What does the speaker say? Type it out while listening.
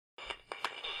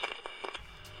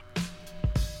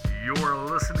You're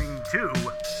listening to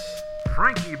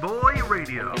FrankieBoi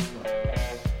Radio.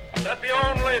 That the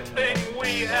only thing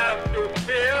we have to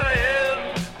fear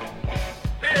is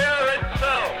fear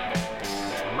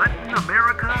itself. Letting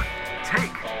America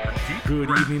take a deep Good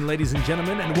breath. evening, ladies and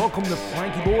gentlemen, and welcome to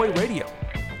FrankieBoi Radio.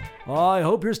 I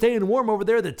hope you're staying warm over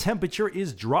there. The temperature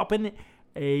is dropping.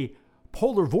 A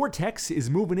polar vortex is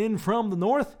moving in from the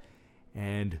north,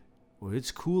 and well,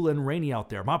 it's cool and rainy out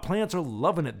there. My plants are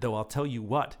loving it, though. I'll tell you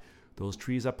what. Those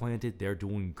trees I planted, they're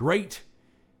doing great.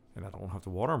 And I don't have to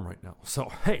water them right now.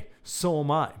 So, hey, so am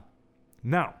I.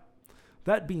 Now,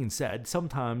 that being said,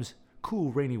 sometimes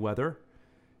cool, rainy weather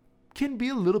can be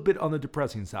a little bit on the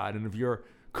depressing side. And if you're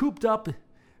cooped up,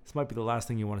 this might be the last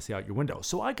thing you want to see out your window.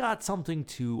 So I got something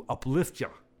to uplift you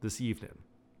this evening.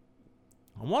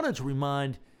 I wanted to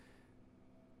remind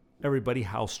everybody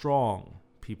how strong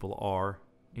people are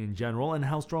in general and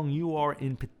how strong you are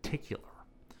in particular.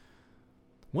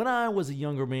 When I was a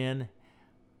younger man,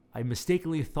 I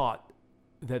mistakenly thought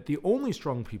that the only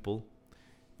strong people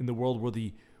in the world were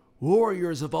the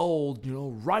warriors of old,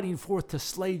 riding forth to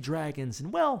slay dragons.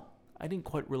 And well, I didn't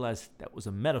quite realize that was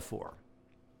a metaphor.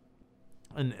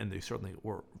 And they certainly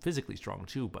were physically strong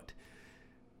too, but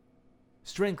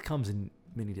strength comes in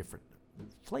many different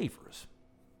flavors.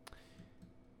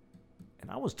 And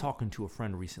I was talking to a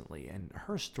friend recently, and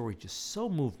her story just so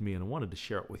moved me, and I wanted to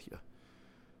share it with you.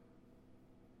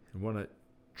 I want to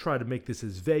try to make this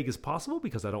as vague as possible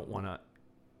because I don't want to,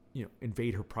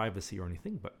 invade her privacy or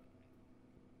anything. But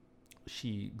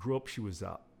she grew up. She was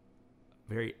a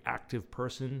very active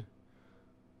person.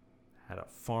 Had a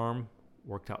farm.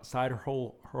 Worked outside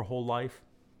her whole life.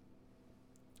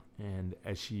 And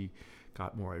as she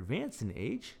got more advanced in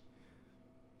age,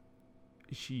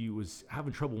 she was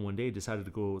having trouble one day. Decided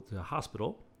to go to the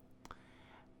hospital,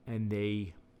 and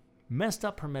they messed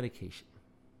up her medication.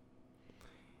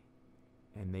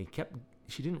 And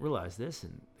she didn't realize this,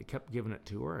 and they kept giving it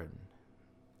to her, and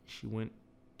she went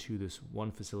to this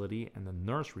one facility, and the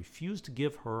nurse refused to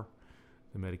give her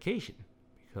the medication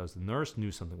because the nurse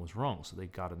knew something was wrong. So they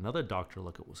got another doctor to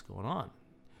look at what's going on.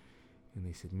 And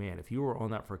they said, man, if you were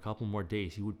on that for a couple more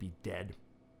days, you would be dead.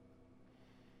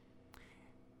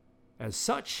 As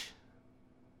such,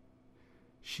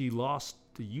 she lost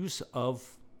the use of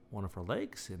one of her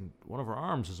legs, and one of her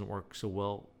arms doesn't work so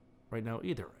well right now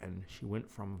either. And she went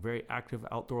from a very active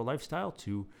outdoor lifestyle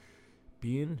to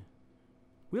being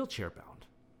wheelchair bound.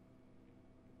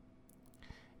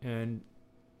 And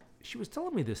she was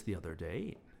telling me this the other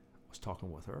day. I was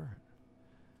talking with her,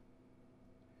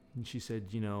 and she said,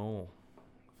 if it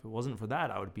wasn't for that,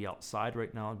 I would be outside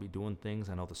right now. I'd be doing things.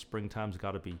 I know the springtime's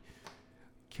got to be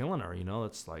killing her.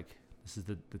 It's like this is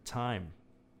the time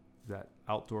that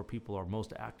outdoor people are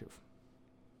most active.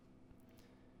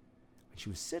 And she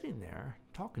was sitting there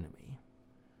talking to me,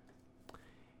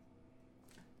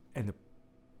 and the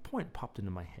point popped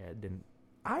into my head, and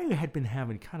I had been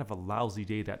having kind of a lousy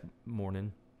day that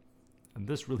morning, and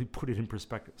this really put it in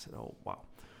perspective. I said, oh, wow,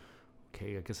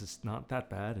 okay, I guess it's not that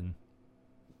bad. And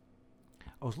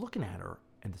I was looking at her,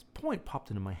 and this point popped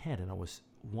into my head, and I was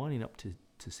winding up to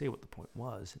say what the point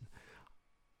was.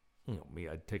 And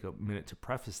I'd take a minute to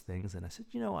preface things, and I said,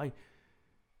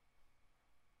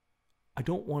 I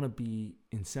don't want to be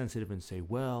insensitive and say,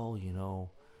 well,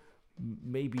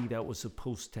 maybe that was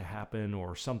supposed to happen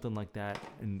or something like that.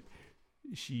 And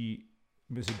she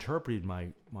misinterpreted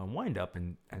my wind up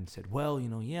and said, well,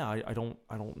 I don't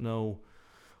know.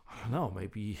 I don't know.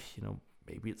 Maybe,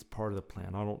 maybe it's part of the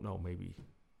plan. I don't know. Maybe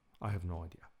I have no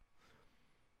idea.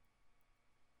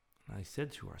 And I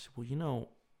said to her, I said, well,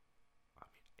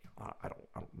 I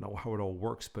don't know how it all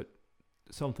works, but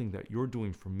something that you're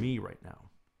doing for me right now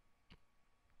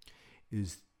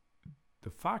is the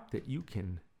fact that you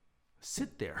can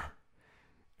sit there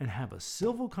and have a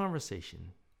civil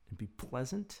conversation and be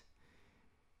pleasant,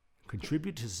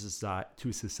 contribute to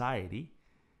society,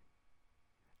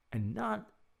 and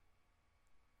not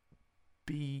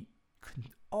be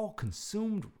all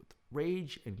consumed with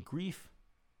rage and grief,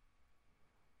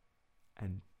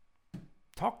 and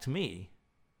talk to me.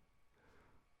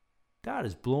 That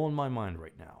is blowing my mind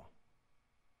right now.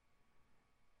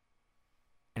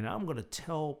 And I'm going to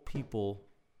tell people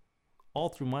all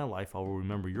through my life, I will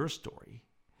remember your story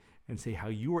and say how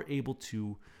you were able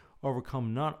to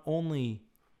overcome not only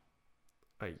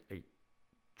a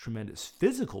tremendous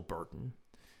physical burden,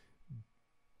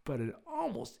 but an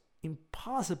almost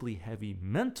impossibly heavy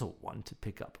mental one to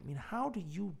pick up. I mean, how do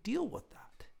you deal with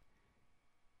that?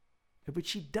 But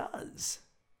she does.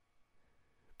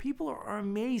 People are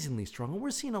amazingly strong, and we're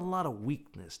seeing a lot of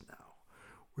weakness now.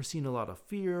 We're seeing a lot of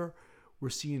fear. We're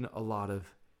seeing a lot of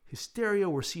hysteria.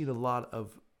 We're seeing a lot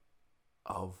of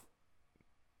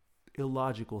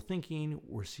illogical thinking.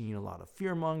 We're seeing a lot of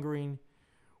fear-mongering.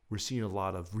 We're seeing a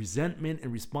lot of resentment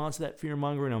in response to that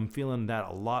fear-mongering. I'm feeling that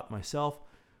a lot myself.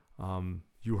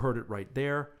 You heard it right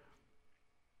there.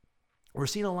 We're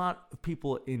seeing a lot of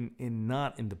people in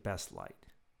not in the best light.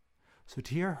 So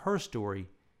to hear her story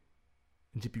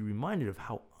and to be reminded of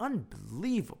how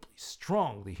unbelievably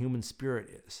strong the human spirit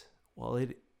is, well,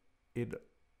 it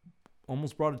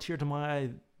almost brought a tear to my eye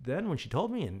then when she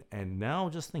told me, and now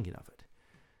just thinking of it.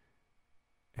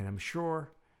 And I'm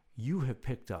sure you have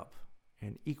picked up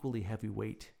an equally heavy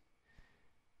weight.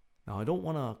 Now, I don't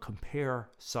want to compare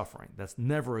suffering. That's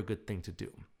never a good thing to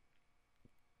do.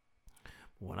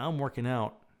 When I'm working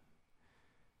out,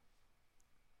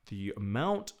 the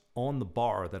amount on the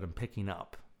bar that I'm picking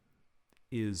up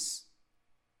is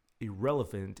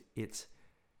irrelevant. It's,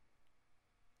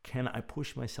 can I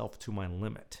push myself to my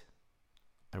limit?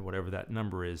 And whatever that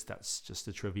number is, that's just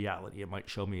a triviality. It might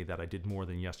show me that I did more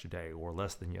than yesterday or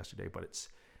less than yesterday, but it's,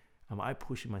 am I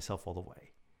pushing myself all the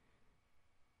way?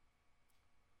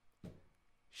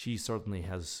 She certainly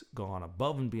has gone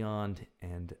above and beyond,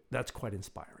 and that's quite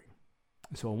inspiring.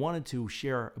 So I wanted to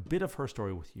share a bit of her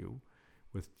story with you,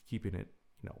 with keeping it,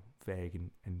 vague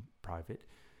and private,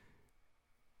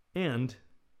 and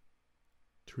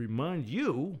to remind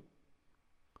you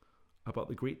about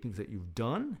the great things that you've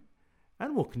done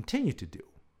and will continue to do,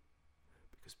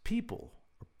 because people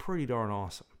are pretty darn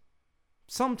awesome.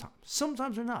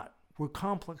 Sometimes they're not. We're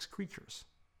complex creatures.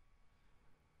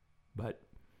 But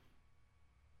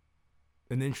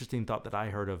an interesting thought that I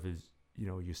heard of is,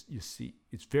 you see,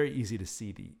 it's very easy to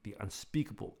see the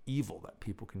unspeakable evil that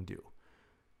people can do.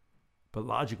 But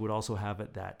logic would also have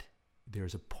it that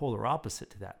there's a polar opposite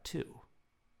to that too.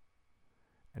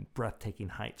 And breathtaking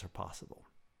heights are possible.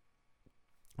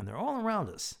 And they're all around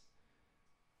us.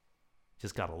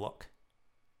 Just gotta look.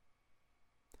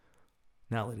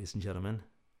 Now, ladies and gentlemen,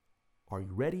 are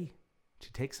you ready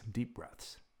to take some deep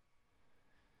breaths?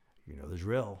 You know the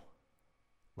drill.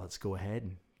 Let's go ahead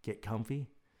and get comfy.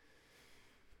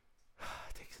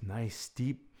 Take some nice,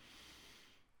 deep,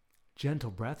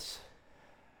 gentle breaths.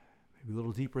 Maybe a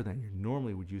little deeper than you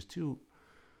normally would use to.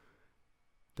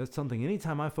 That's something,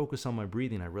 anytime I focus on my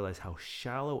breathing, I realize how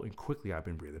shallow and quickly I've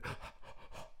been breathing.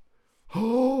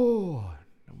 Oh,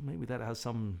 maybe that has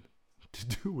something to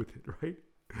do with it, right?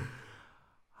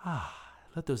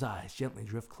 Let those eyes gently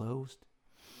drift closed.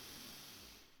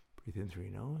 Breathe in through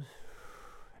your nose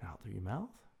and out through your mouth.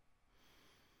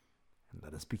 And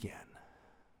let us begin.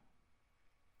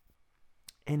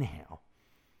 Inhale.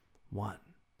 1,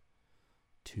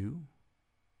 2,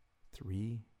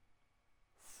 3,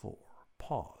 4.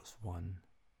 Pause. 1,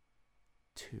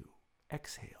 2.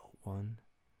 Exhale. 1,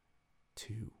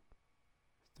 2,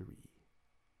 3,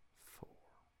 4.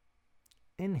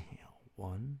 Inhale.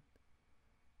 1,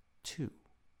 2,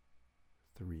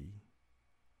 3,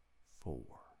 4.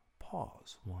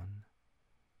 Pause. 1,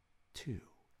 2.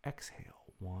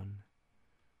 Exhale. 1,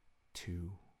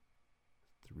 2,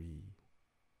 3,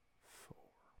 4.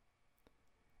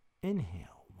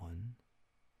 Inhale. 1,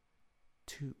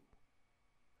 2,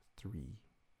 3,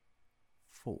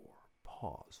 4.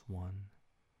 Pause. 1,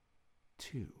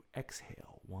 2.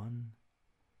 Exhale. 1,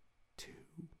 2,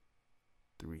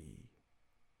 3,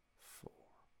 4.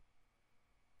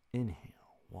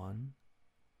 Inhale. 1,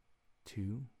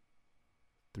 2,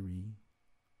 3,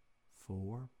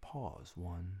 4. Pause.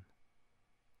 1,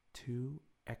 2.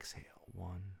 Exhale.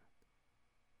 1,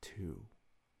 2,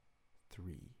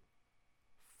 3,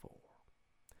 4.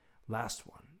 Last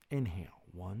one. Inhale.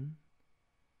 1,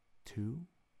 2,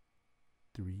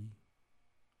 3,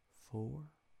 4.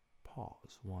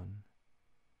 Pause. 1,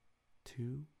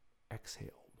 2.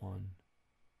 Exhale. 1,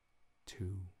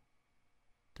 2,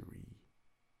 3,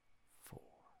 4.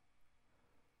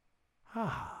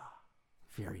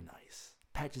 Very nice.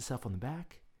 Pat yourself on the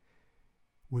back.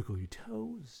 Wiggle your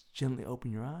toes. Gently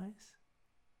open your eyes.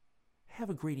 Have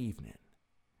a great evening.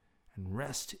 And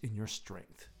rest in your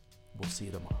strength. We'll see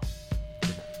you tomorrow.